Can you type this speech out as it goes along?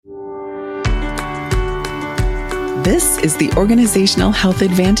This is the Organizational Health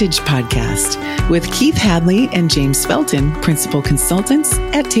Advantage podcast with Keith Hadley and James Felton, principal consultants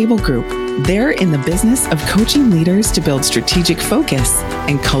at Table Group. They're in the business of coaching leaders to build strategic focus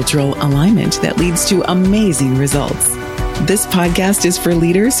and cultural alignment that leads to amazing results. This podcast is for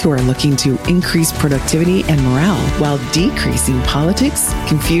leaders who are looking to increase productivity and morale while decreasing politics,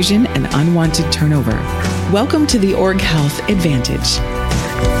 confusion, and unwanted turnover. Welcome to the Org Health Advantage.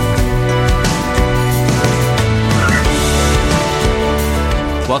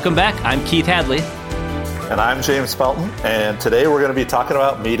 Welcome back. I'm Keith Hadley. And I'm James Felton. And today we're going to be talking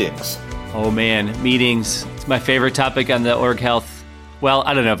about meetings. Oh man, meetings. It's my favorite topic on the Org Health. Well,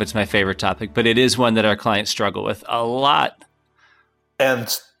 I don't know if it's my favorite topic, but it is one that our clients struggle with a lot.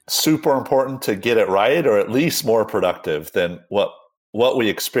 And super important to get it right, or at least more productive than what we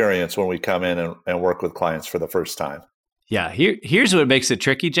experience when we come in and work with clients for the first time. Yeah, here's what makes it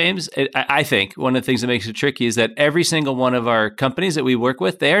tricky, James. I think one of the things that makes it tricky is that every single one of our companies that we work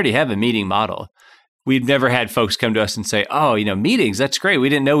with, they already have a meeting model. We've never had folks come to us and say, oh, meetings, that's great. We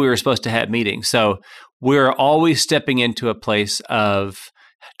didn't know we were supposed to have meetings. So we're always stepping into a place of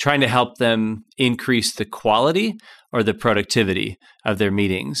trying to help them increase the quality or the productivity of their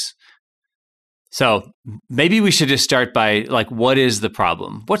meetings. So maybe we should just start by what is the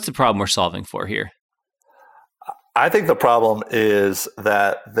problem? What's the problem we're solving for here? I think the problem is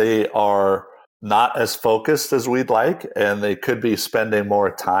that they are not as focused as we'd like, and they could be spending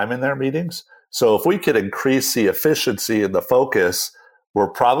more time in their meetings. So if we could increase the efficiency and the focus, we're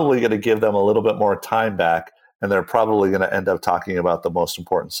probably going to give them a little bit more time back, and they're probably going to end up talking about the most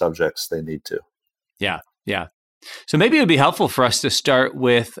important subjects they need to. Yeah. So maybe it would be helpful for us to start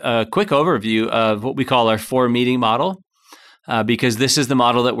with a quick overview of what we call our 4 meeting model, because this is the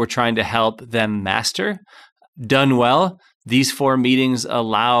model that we're trying to help them master. Done well, these 4 meetings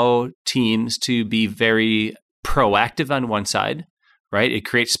allow teams to be very proactive on one side, right? It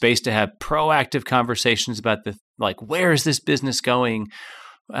creates space to have proactive conversations about where is this business going?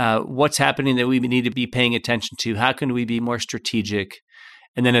 What's happening that we need to be paying attention to? How can we be more strategic?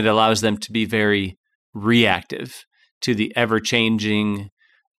 And then it allows them to be very reactive to the ever-changing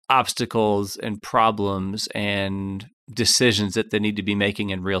obstacles and problems and decisions that they need to be making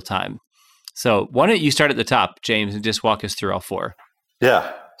in real time. So why don't you start at the top, James, and just walk us through all 4?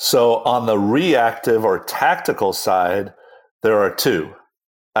 Yeah. So on the reactive or tactical side, there are 2.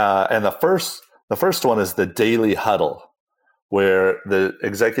 And the first one is the daily huddle, where the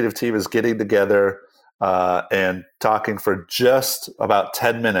executive team is getting together and talking for just about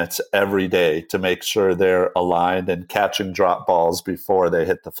 10 minutes every day to make sure they're aligned and catching drop balls before they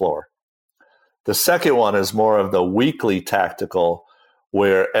hit the floor. The second one is more of the weekly tactical,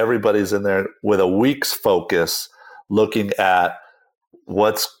 where everybody's in there with a week's focus, looking at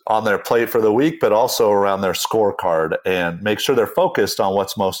what's on their plate for the week, but also around their scorecard, and make sure they're focused on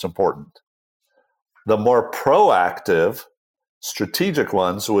what's most important. The more proactive, strategic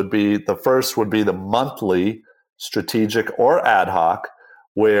ones would be the monthly strategic or ad hoc,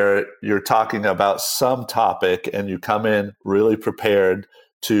 where you're talking about some topic and you come in really prepared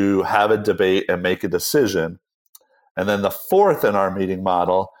to have a debate and make a decision. And then the 4th in our meeting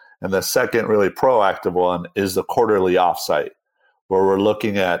model, and the second really proactive one, is the quarterly offsite, where we're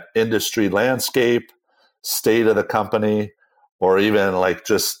looking at industry landscape, state of the company, or even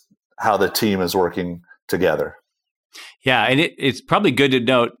just how the team is working together. Yeah, and it's probably good to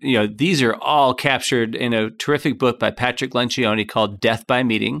note, these are all captured in a terrific book by Patrick Lencioni called Death by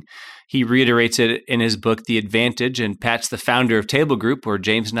Meeting. He reiterates it in his book, The Advantage, and Pat's the founder of Table Group, where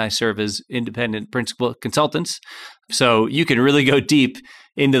James and I serve as independent principal consultants. So you can really go deep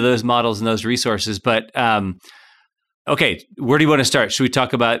into those models and those resources. But okay, where do you want to start? Should we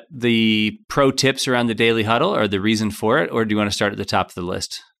talk about the pro tips around the daily huddle or the reason for it, or do you want to start at the top of the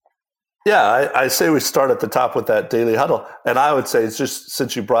list? Yeah, I say we start at the top with that daily huddle. And I would say, it's just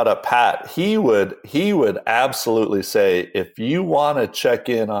since you brought up Pat, he would absolutely say, if you want to check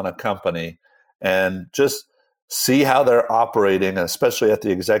in on a company and just see how they're operating, especially at the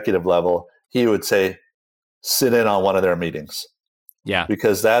executive level, he would say, sit in on one of their meetings. Yeah.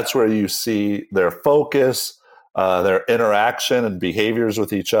 Because that's where you see their focus, their interaction and behaviors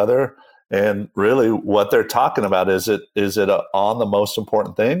with each other. And really what they're talking about, is it on the most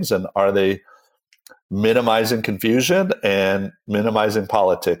important things? And are they minimizing confusion and minimizing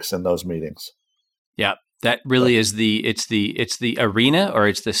politics in those meetings? Yeah, that really is it's the arena, or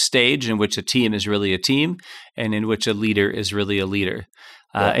it's the stage in which a team is really a team and in which a leader is really a leader.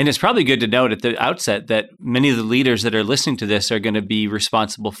 And it's probably good to note at the outset that many of the leaders that are listening to this are going to be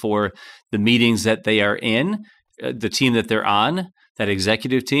responsible for the meetings that they are in, the team that they're on. that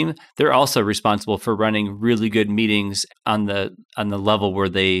executive team, they're also responsible for running really good meetings on the level where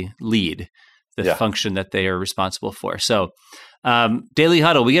they lead the function that they are responsible for. So daily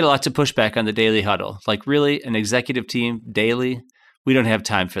huddle, we get a lot of pushback on the daily huddle. Like, really, an executive team daily? We don't have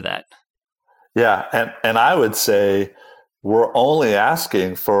time for that. Yeah, and I would say we're only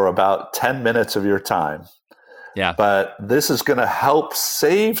asking for about 10 minutes of your time. Yeah. But this is going to help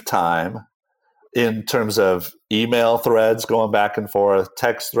save time in terms of email threads going back and forth,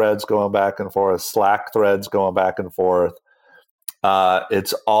 text threads going back and forth, Slack threads going back and forth.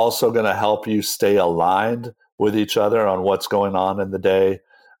 It's also going to help you stay aligned with each other on what's going on in the day.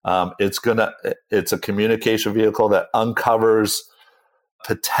 It's a communication vehicle that uncovers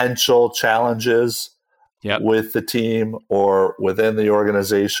potential challenges with the team or within the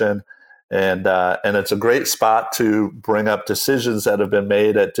organization. And it's a great spot to bring up decisions that have been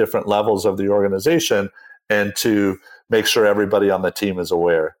made at different levels of the organization and to make sure everybody on the team is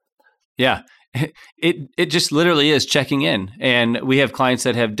aware. Yeah. It just literally is checking in. And we have clients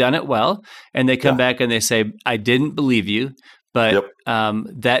that have done it well, and they come back and they say, I didn't believe you, but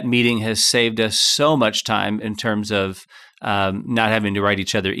that meeting has saved us so much time in terms of not having to write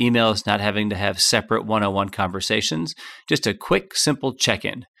each other emails, not having to have separate one-on-one conversations, just a quick, simple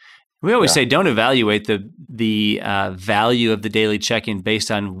check-in. We always say don't evaluate the value of the daily check-in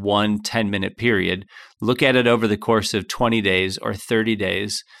based on one 10-minute period. Look at it over the course of 20 days or 30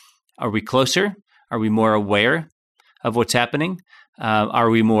 days. Are we closer? Are we more aware of what's happening?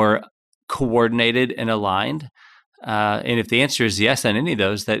 Are we more coordinated and aligned? And if the answer is yes on any of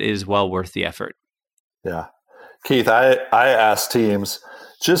those, that is well worth the effort. Yeah. Keith, I ask teams,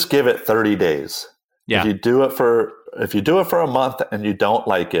 just give it 30 days. Yeah. If you do it for a month and you don't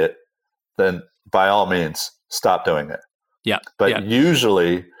like it, then by all means, stop doing it. Yeah. But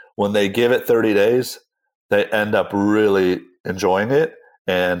usually when they give it 30 days, they end up really enjoying it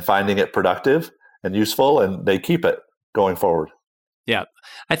and finding it productive and useful, and they keep it going forward. Yeah.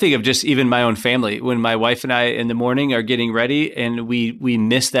 I think of just even my own family. When my wife and I in the morning are getting ready and we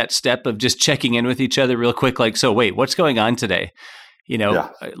miss that step of just checking in with each other real quick, like, so wait, what's going on today?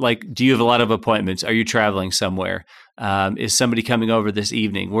 Like, do you have a lot of appointments? Are you traveling somewhere? Is somebody coming over this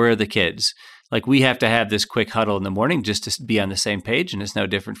evening? Where are the kids? Like, we have to have this quick huddle in the morning just to be on the same page, and it's no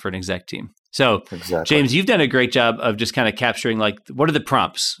different for an exec team. So, James, you've done a great job of just kind of capturing, like, what are the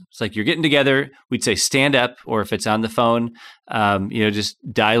prompts? It's like you're getting together, we'd say stand up, or if it's on the phone, just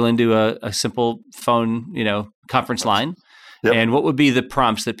dial into a simple phone, conference line. Yep. And what would be the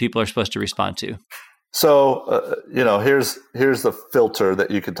prompts that people are supposed to respond to? So, here's the filter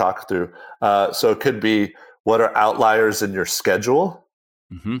that you could talk through. So it could be, what are outliers in your schedule?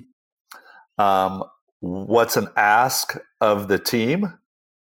 Mm-hmm. What's an ask of the team?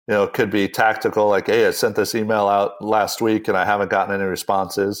 It could be tactical, like, hey, I sent this email out last week and I haven't gotten any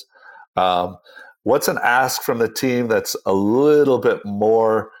responses. What's an ask from the team that's a little bit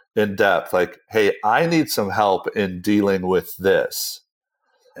more in depth? Like, hey, I need some help in dealing with this.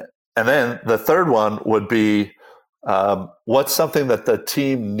 And then the third one would be, what's something that the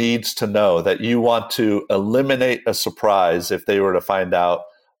team needs to know that you want to eliminate a surprise if they were to find out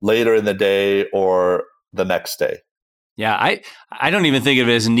later in the day or the next day? Yeah, I don't even think of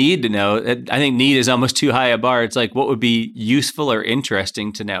it as need to know. I think need is almost too high a bar. It's like, what would be useful or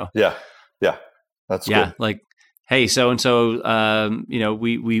interesting to know? Yeah, that's good. Like, hey, so-and-so,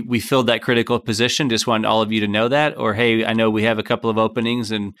 we filled that critical position. Just wanted all of you to know that. Or, hey, I know we have a couple of openings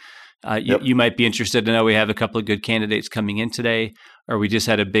and you might be interested to know we have a couple of good candidates coming in today. Or we just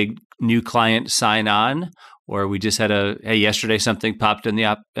had a big new client sign on. Or we just had yesterday something popped in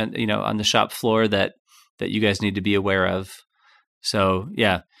on the shop floor that you guys need to be aware of. So,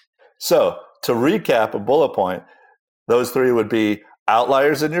 yeah. So to recap a bullet point, those three would be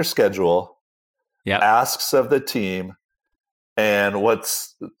outliers in your schedule, asks of the team, and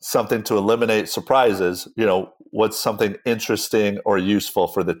what's something to eliminate surprises, what's something interesting or useful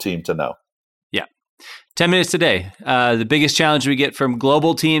for the team to know. Yeah. 10 minutes a day. The biggest challenge we get from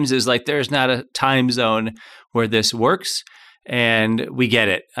global teams is like, there's not a time zone where this works. And we get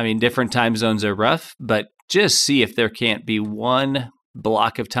it. I mean, different time zones are rough, but just see if there can't be one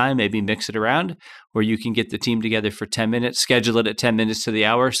block of time, maybe mix it around, where you can get the team together for 10 minutes, schedule it at 10 minutes to the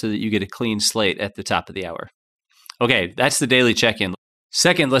hour so that you get a clean slate at the top of the hour. Okay, that's the daily check-in.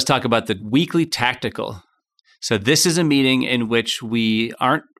 Second, let's talk about the weekly tactical. So this is a meeting in which we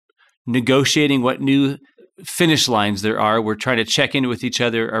aren't negotiating what new finish lines there are. We're trying to check in with each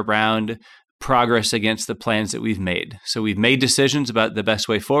other around progress against the plans that we've made. So we've made decisions about the best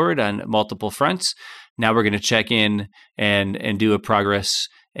way forward on multiple fronts. Now we're going to check in and do a progress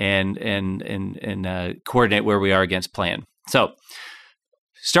and coordinate where we are against plan. So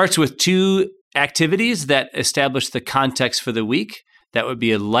starts with 2 activities that establish the context for the week. That would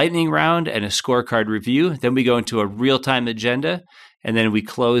be a lightning round and a scorecard review. Then we go into a real-time agenda, and then we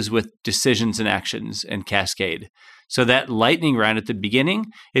close with decisions and actions and cascade. So that lightning round at the beginning,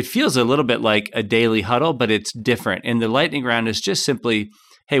 it feels a little bit like a daily huddle, but it's different. And the lightning round is just simply,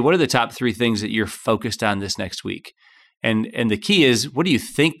 hey, what are the top 3 things that you're focused on this next week? And the key is, what do you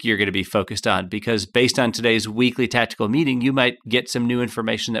think you're going to be focused on? Because based on today's weekly tactical meeting, you might get some new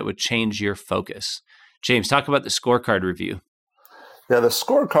information that would change your focus. James, talk about the scorecard review. Yeah, the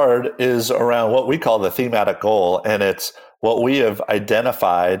scorecard is around what we call the thematic goal, and it's what we have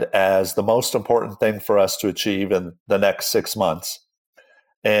identified as the most important thing for us to achieve in the next 6 months.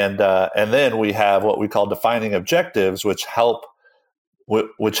 And then we have what we call defining objectives, which help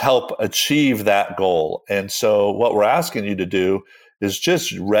achieve that goal. And so what we're asking you to do is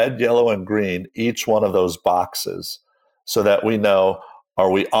just red, yellow, and green each one of those boxes so that we know, are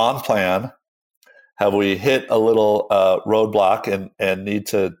we on plan? Have we hit a little roadblock and need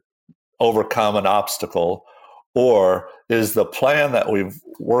to overcome an obstacle? Or is the plan that we've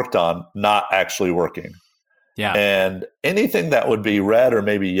worked on not actually working? Yeah. And anything that would be red or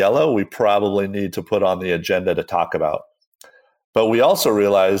maybe yellow, we probably need to put on the agenda to talk about. But we also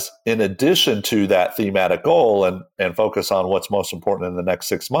realize, in addition to that thematic goal and focus on what's most important in the next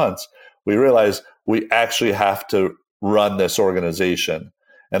 6 months, we realize we actually have to run this organization.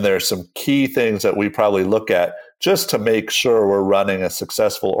 And there are some key things that we probably look at just to make sure we're running a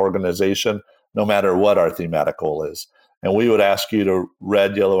successful organization, no matter what our thematic goal is. And we would ask you to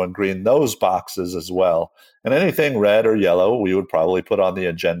red, yellow, and green those boxes as well. And anything red or yellow, we would probably put on the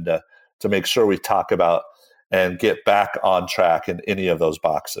agenda to make sure we talk about and get back on track in any of those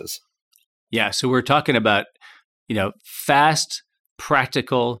boxes. Yeah, so we're talking about, fast,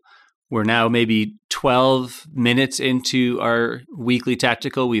 practical. We're now maybe 12 minutes into our weekly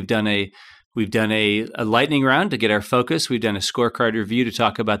tactical. We've done a lightning round to get our focus. We've done a scorecard review to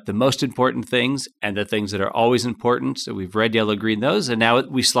talk about the most important things and the things that are always important. So we've red, yellow, green those. And now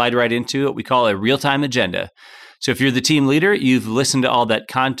we slide right into what we call a real-time agenda. So if you're the team leader, you've listened to all that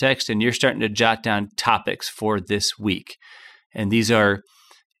context and you're starting to jot down topics for this week. And these are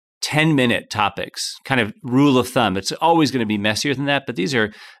 10-minute topics, kind of rule of thumb. It's always going to be messier than that, but these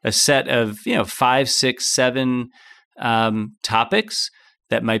are a set of 5, 6, 7 topics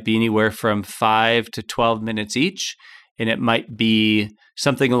that might be anywhere from 5 to 12 minutes each. And it might be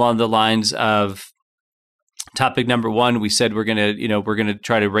something along the lines of topic number 1, we said we're going to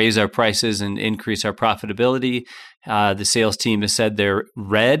try to raise our prices and increase our profitability. The sales team has said they're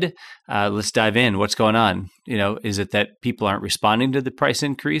red. Let's dive in. What's going on? Is it that people aren't responding to the price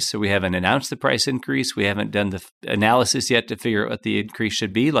increase? So we haven't announced the price increase. We haven't done the analysis yet to figure out what the increase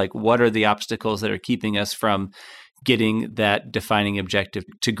should be. Like, what are the obstacles that are keeping us from getting that defining objective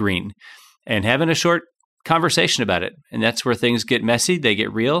to green? And having a short conversation about it. And that's where things get messy. They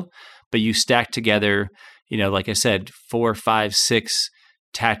get real. But you stack together, like I said, 4, 5, 6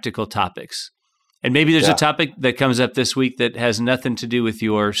 tactical topics. And maybe there's a topic that comes up this week that has nothing to do with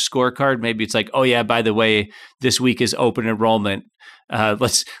your scorecard. Maybe it's like, oh yeah, by the way, this week is open enrollment.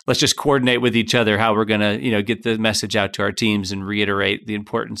 Let's just coordinate with each other how we're going to, get the message out to our teams and reiterate the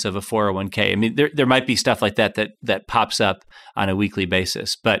importance of a 401k. I mean, there might be stuff like that pops up on a weekly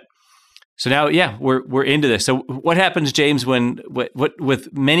basis. But so now, we're into this. So what happens, James, when with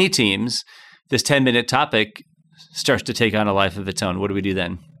many teams, this 10-minute topic starts to take on a life of its own? What do we do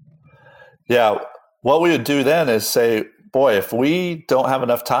then? Yeah, what we would do then is say, boy, if we don't have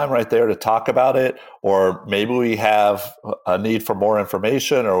enough time right there to talk about it, or maybe we have a need for more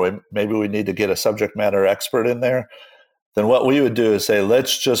information, or maybe we need to get a subject matter expert in there, then what we would do is say,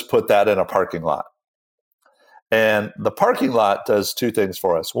 let's just put that in a parking lot. And the parking lot does 2 things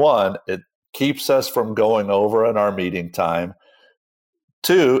for us. 1, it keeps us from going over in our meeting time.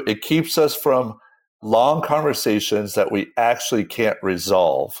 2, it keeps us from long conversations that we actually can't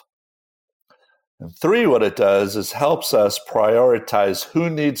resolve. And 3, what it does is helps us prioritize who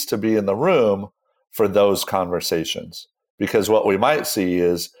needs to be in the room for those conversations. Because what we might see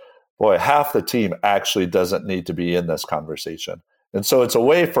is, boy, half the team actually doesn't need to be in this conversation. And so it's a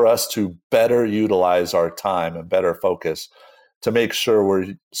way for us to better utilize our time and better focus to make sure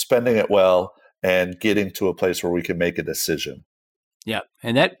we're spending it well and getting to a place where we can make a decision. Yeah.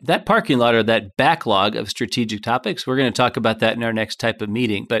 And that parking lot, or that backlog of strategic topics, we're going to talk about that in our next type of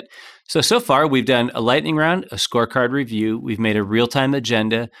meeting. But so far we've done a lightning round, a scorecard review. We've made a real-time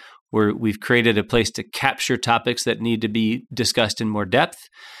agenda where we've created a place to capture topics that need to be discussed in more depth.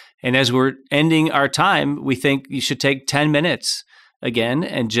 And as we're ending our time, we think you should take 10 minutes again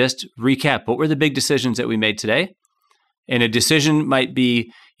and just recap. What were the big decisions that we made today? And a decision might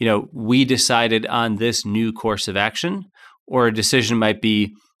be, we decided on this new course of action, or a decision might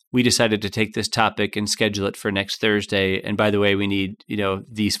be, we decided to take this topic and schedule it for next Thursday. And by the way, we need,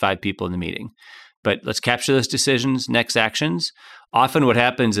 these 5 people in the meeting. But let's capture those decisions, next actions. Often what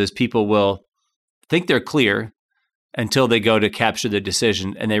happens is people will think they're clear until they go to capture the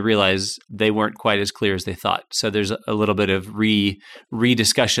decision and they realize they weren't quite as clear as they thought. So there's a little bit of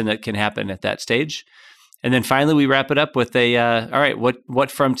rediscussion that can happen at that stage. And then finally, we wrap it up with all right,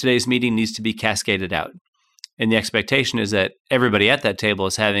 what from today's meeting needs to be cascaded out? And the expectation is that everybody at that table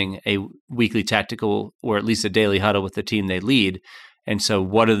is having a weekly tactical or at least a daily huddle with the team they lead. And so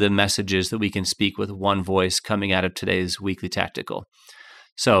what are the messages that we can speak with one voice coming out of today's weekly tactical?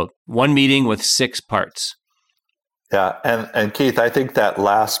 So one meeting with 6 parts. Yeah. And Keith, I think that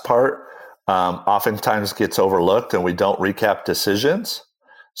last part oftentimes gets overlooked and we don't recap decisions.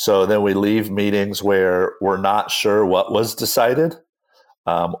 So then we leave meetings where we're not sure what was decided.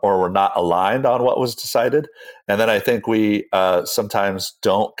 Or we're not aligned on what was decided. And then I think we sometimes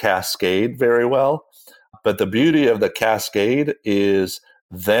don't cascade very well. But the beauty of the cascade is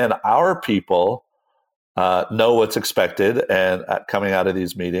then our people know what's expected and coming out of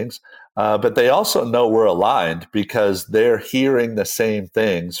these meetings. But they also know we're aligned because they're hearing the same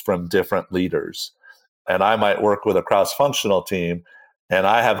things from different leaders. And I might work with a cross-functional team, and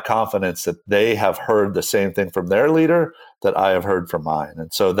I have confidence that they have heard the same thing from their leader that I have heard from mine.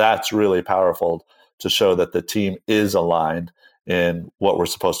 And so that's really powerful to show that the team is aligned in what we're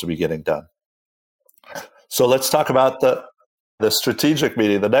supposed to be getting done. So let's talk about the strategic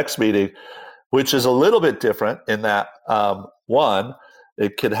meeting, the next meeting, which is a little bit different in that, one,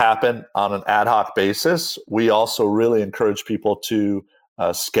 it could happen on an ad hoc basis. We also really encourage people to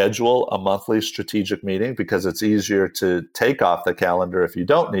schedule a monthly strategic meeting because it's easier to take off the calendar if you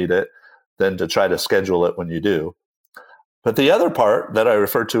don't need it than to try to schedule it when you do. But the other part that I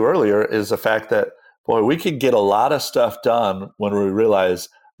referred to earlier is the fact that, boy, we can get a lot of stuff done when we realize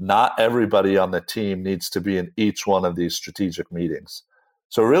not everybody on the team needs to be in each one of these strategic meetings.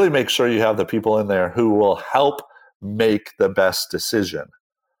 So really make sure you have the people in there who will help make the best decision.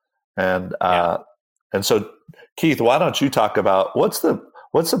 And so, Keith, why don't you talk about what's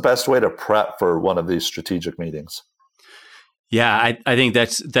the best way to prep for one of these strategic meetings? Yeah, I think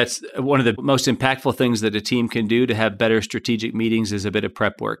that's one of the most impactful things that a team can do to have better strategic meetings is a bit of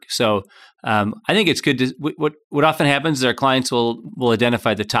prep work. So I think it's good to, what often happens is our clients will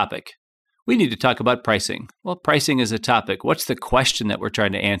identify the topic. We need to talk about pricing. Well, pricing is a topic. What's the question that we're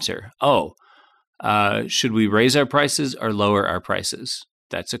trying to answer? Should we raise our prices or lower our prices?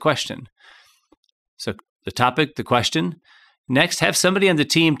 That's a question. So the topic, the question. Next, have somebody on the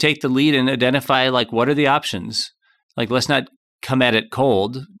team take the lead and identify what are the options? Let's not come at it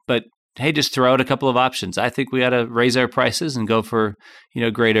cold, but hey, just throw out a couple of options. I think we ought to raise our prices and go for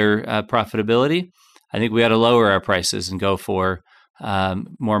greater profitability. I think we ought to lower our prices and go for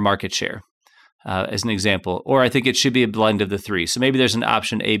more market share, as an example. Or I think it should be a blend of the 3. So maybe there's an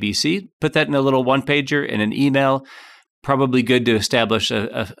option A, B, C. Put that in a little one-pager in an email. Probably good to establish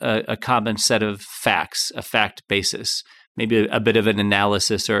a common set of facts, a fact basis. Maybe a bit of an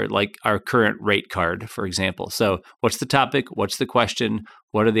analysis or our current rate card, for example. So what's the topic? What's the question?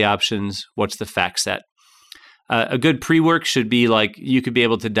 What are the options? What's the fact set? A good pre-work should be you could be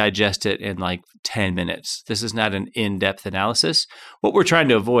able to digest it in 10 minutes. This is not an in-depth analysis. What we're trying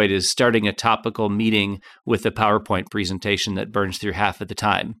to avoid is starting a topical meeting with a PowerPoint presentation that burns through half of the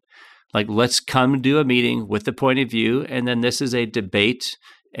time. Let's come do a meeting with the point of view, and then this is a debate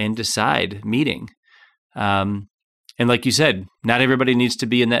and decide meeting. And like you said, not everybody needs to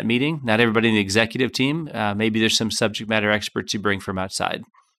be in that meeting. Not everybody in the executive team. Maybe there's some subject matter experts you bring from outside.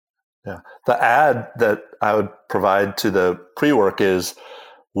 Yeah. The ad that I would provide to the pre-work is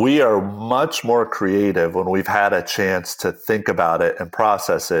we are much more creative when we've had a chance to think about it and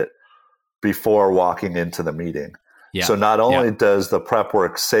process it before walking into the meeting. Yeah. So not only does the prep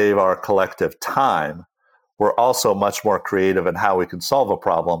work save our collective time, we're also much more creative in how we can solve a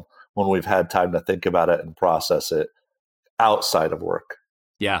problem when we've had time to think about it and process it outside of work.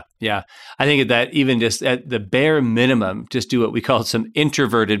 Yeah. I think that even just at the bare minimum, just do what we call some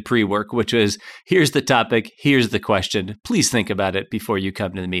introverted pre-work, which is here's the topic, here's the question. Please think about it before you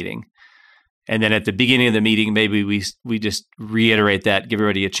come to the meeting. And then at the beginning of the meeting, maybe we just reiterate that, give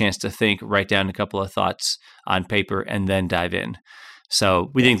everybody a chance to think, write down a couple of thoughts on paper, and then dive in.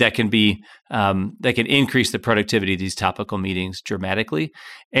 So we think that can be that can increase the productivity of these topical meetings dramatically.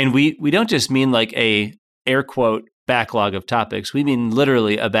 And we don't just mean a air quote backlog of topics. We mean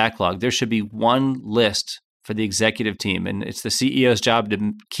literally a backlog. There should be one list for the executive team, and it's the CEO's job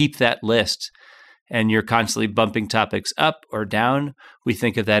to keep that list and you're constantly bumping topics up or down, we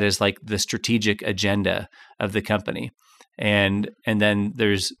think of that as like the strategic agenda of the company. And then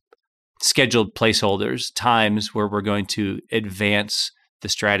there's scheduled placeholders, times where we're going to advance the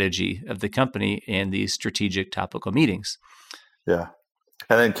strategy of the company in these strategic topical meetings. Yeah.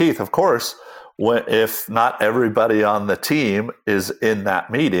 And then Keith, of course, if not everybody on the team is in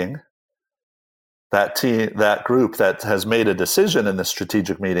that meeting, that group that has made a decision in the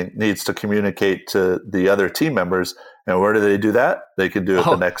strategic meeting needs to communicate to the other team members. And where do they do that? They can do it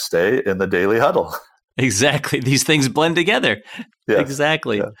the next day in the daily huddle. Exactly. These things blend together. Yes.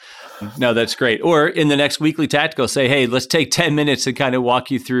 Exactly. Yeah. No, that's great. Or in the next weekly tactical, say, hey, let's take 10 minutes and kind of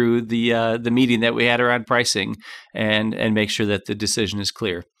walk you through the meeting that we had around pricing and make sure that the decision is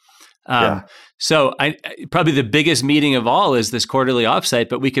clear. So probably the biggest meeting of all is this quarterly offsite,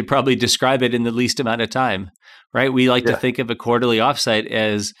 but we could probably describe it in the least amount of time, right? We like to think of a quarterly offsite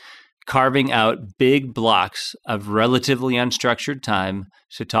as carving out big blocks of relatively unstructured time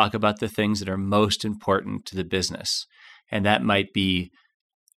to talk about the things that are most important to the business. And that might be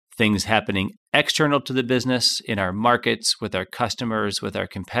things happening external to the business, in our markets, with our customers, with our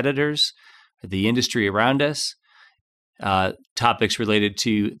competitors, the industry around us, topics related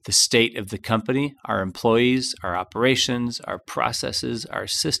to the state of the company, our employees, our operations, our processes, our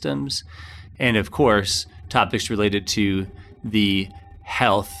systems, and of course, topics related to the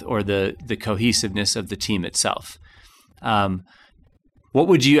health or the cohesiveness of the team itself. What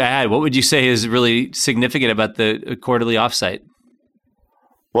would you add? What would you say is really significant about the quarterly offsite?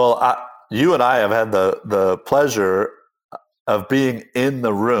 Well, you and I have had the pleasure of being in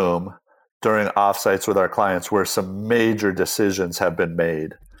the room during offsites with our clients where some major decisions have been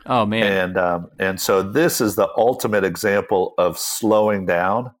made. Oh, man. And so this is the ultimate example of slowing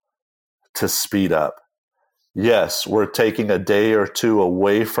down to speed up. Yes, we're taking a day or two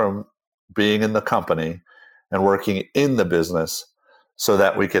away from being in the company and working in the business so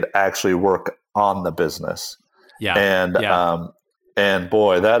that we could actually work on the business. And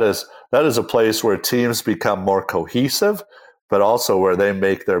boy, that is a place where teams become more cohesive, but also where they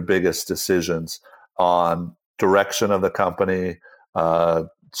make their biggest decisions on direction of the company,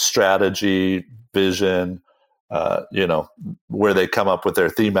 strategy, vision, where they come up with their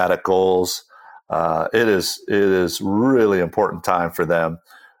thematic goals. It is really important time for them,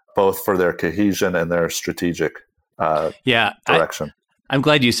 both for their cohesion and their strategic direction. I'm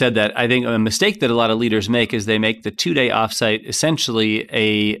glad you said that. I think a mistake that a lot of leaders make is they make the 2-day offsite essentially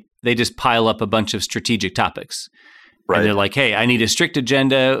they just pile up a bunch of strategic topics. Right. And they're like, hey, I need a strict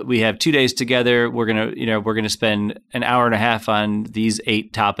agenda. We have 2 days together. We're gonna spend an hour and a half on these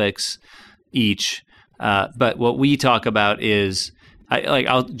 8 topics each. But what we talk about is,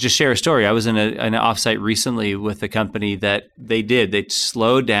 I'll just share a story. I was in an offsite recently with a company that they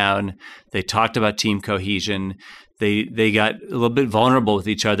slowed down. They talked about team cohesion. They got a little bit vulnerable with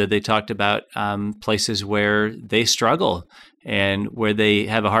each other. They talked about places where they struggle and where they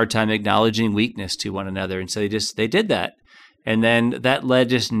have a hard time acknowledging weakness to one another. And so they did that. And then that led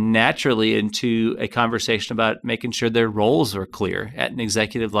just naturally into a conversation about making sure their roles were clear at an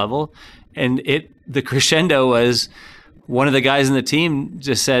executive level. And the crescendo was one of the guys in the team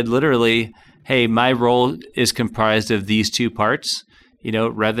just said literally, hey, my role is comprised of these 2 parts,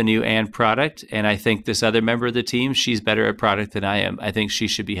 revenue and product. And I think this other member of the team, she's better at product than I am. I think she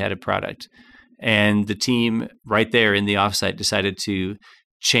should be head of product. And the team right there in the offsite decided to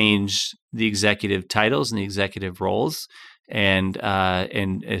change the executive titles and the executive roles and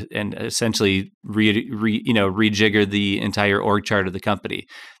essentially rejigger the entire org chart of the company.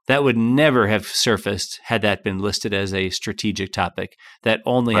 That would never have surfaced had that been listed as a strategic topic. That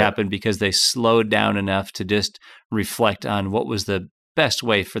only happened because they slowed down enough to just reflect on what was the best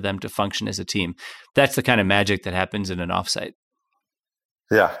way for them to function as a team. That's the kind of magic that happens in an offsite.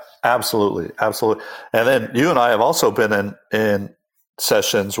 Yeah, absolutely. Absolutely. And then you and I have also been in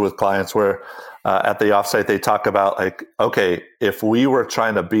sessions with clients where at the offsite, they talk about like, okay, if we were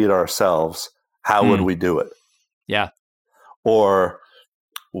trying to beat ourselves, how would we do it? Yeah. Or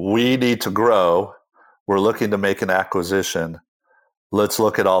we need to grow. We're looking to make an acquisition. Let's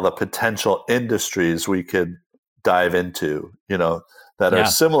look at all the potential industries we could dive into, that are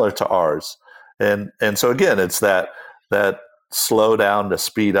similar to ours. And so again, it's that slow down to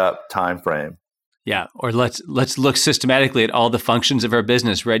speed up time frame. Yeah, or let's look systematically at all the functions of our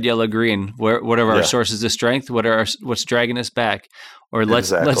business: red, yellow, green. What are our sources of strength? What's dragging us back? Or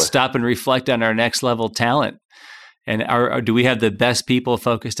let's stop and reflect on our next level talent. And do we have the best people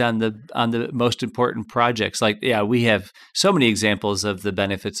focused on the most important projects? We have so many examples of the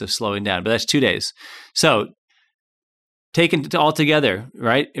benefits of slowing down, but that's 2 days. So taken all together,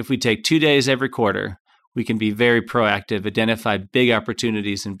 right? If we take 2 days every quarter, we can be very proactive, identify big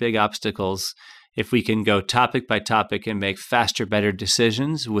opportunities and big obstacles. If we can go topic by topic and make faster, better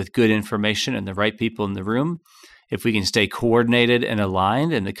decisions with good information and the right people in the room, if we can stay coordinated and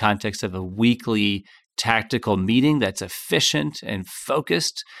aligned in the context of a weekly tactical meeting that's efficient and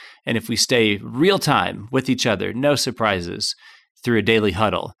focused, and if we stay real time with each other, no surprises, through a daily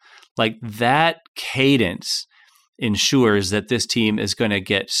huddle, like that cadence ensures that this team is going to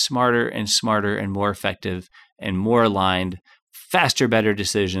get smarter and smarter and more effective and more aligned, faster, better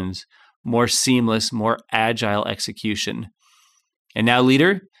decisions, more seamless, more agile execution. And now,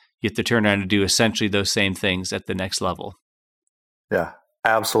 leader, you have to turn around and do essentially those same things at the next level. Yeah,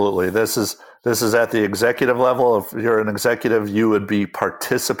 absolutely. This is at the executive level. If you're an executive, you would be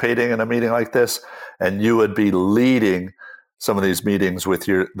participating in a meeting like this, and you would be leading some of these meetings with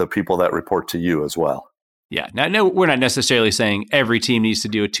the people that report to you as well. Yeah. Now, no, we're not necessarily saying every team needs to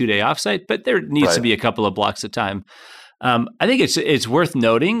do a 2-day offsite, but there needs to be a couple of blocks of time. I think it's worth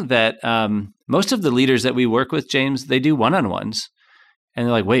noting that most of the leaders that we work with, James, they do one-on-ones. And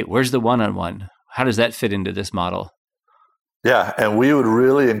they're like, wait, where's the one-on-one? How does that fit into this model? Yeah, and we would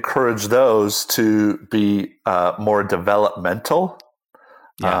really encourage those to be more developmental.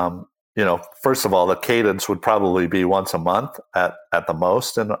 Yeah. First of all, the cadence would probably be once a month at the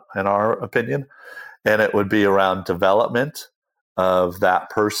most, in our opinion. And it would be around development of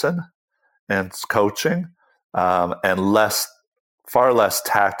that person and coaching, and far less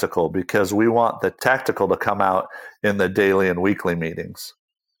tactical, because we want the tactical to come out in the daily and weekly meetings.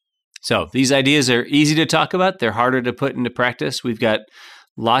 So these ideas are easy to talk about. They're harder to put into practice. We've got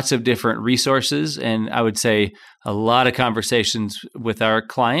lots of different resources, and I would say a lot of conversations with our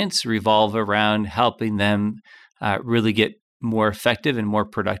clients revolve around helping them really get more effective and more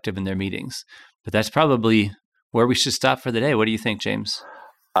productive in their meetings. But that's probably where we should stop for the day. What do you think, James?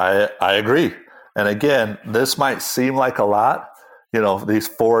 I agree. And again, this might seem like a lot, these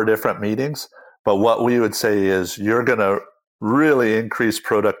 4 different meetings, but what we would say is you're going to really increase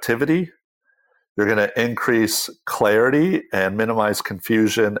productivity. You're going to increase clarity and minimize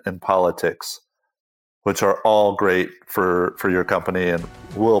confusion and politics, which are all great for your company and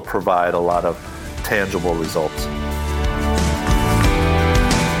will provide a lot of tangible results.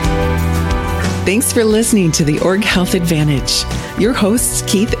 Thanks for listening to the Org Health Advantage. Your hosts,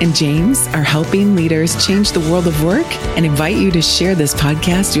 Keith and James, are helping leaders change the world of work and invite you to share this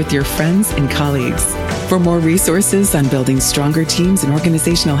podcast with your friends and colleagues. For more resources on building stronger teams and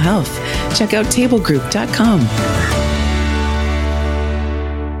organizational health, check out tablegroup.com.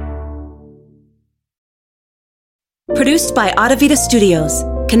 Produced by Audavita Studios.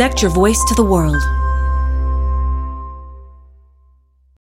 Connect your voice to the world.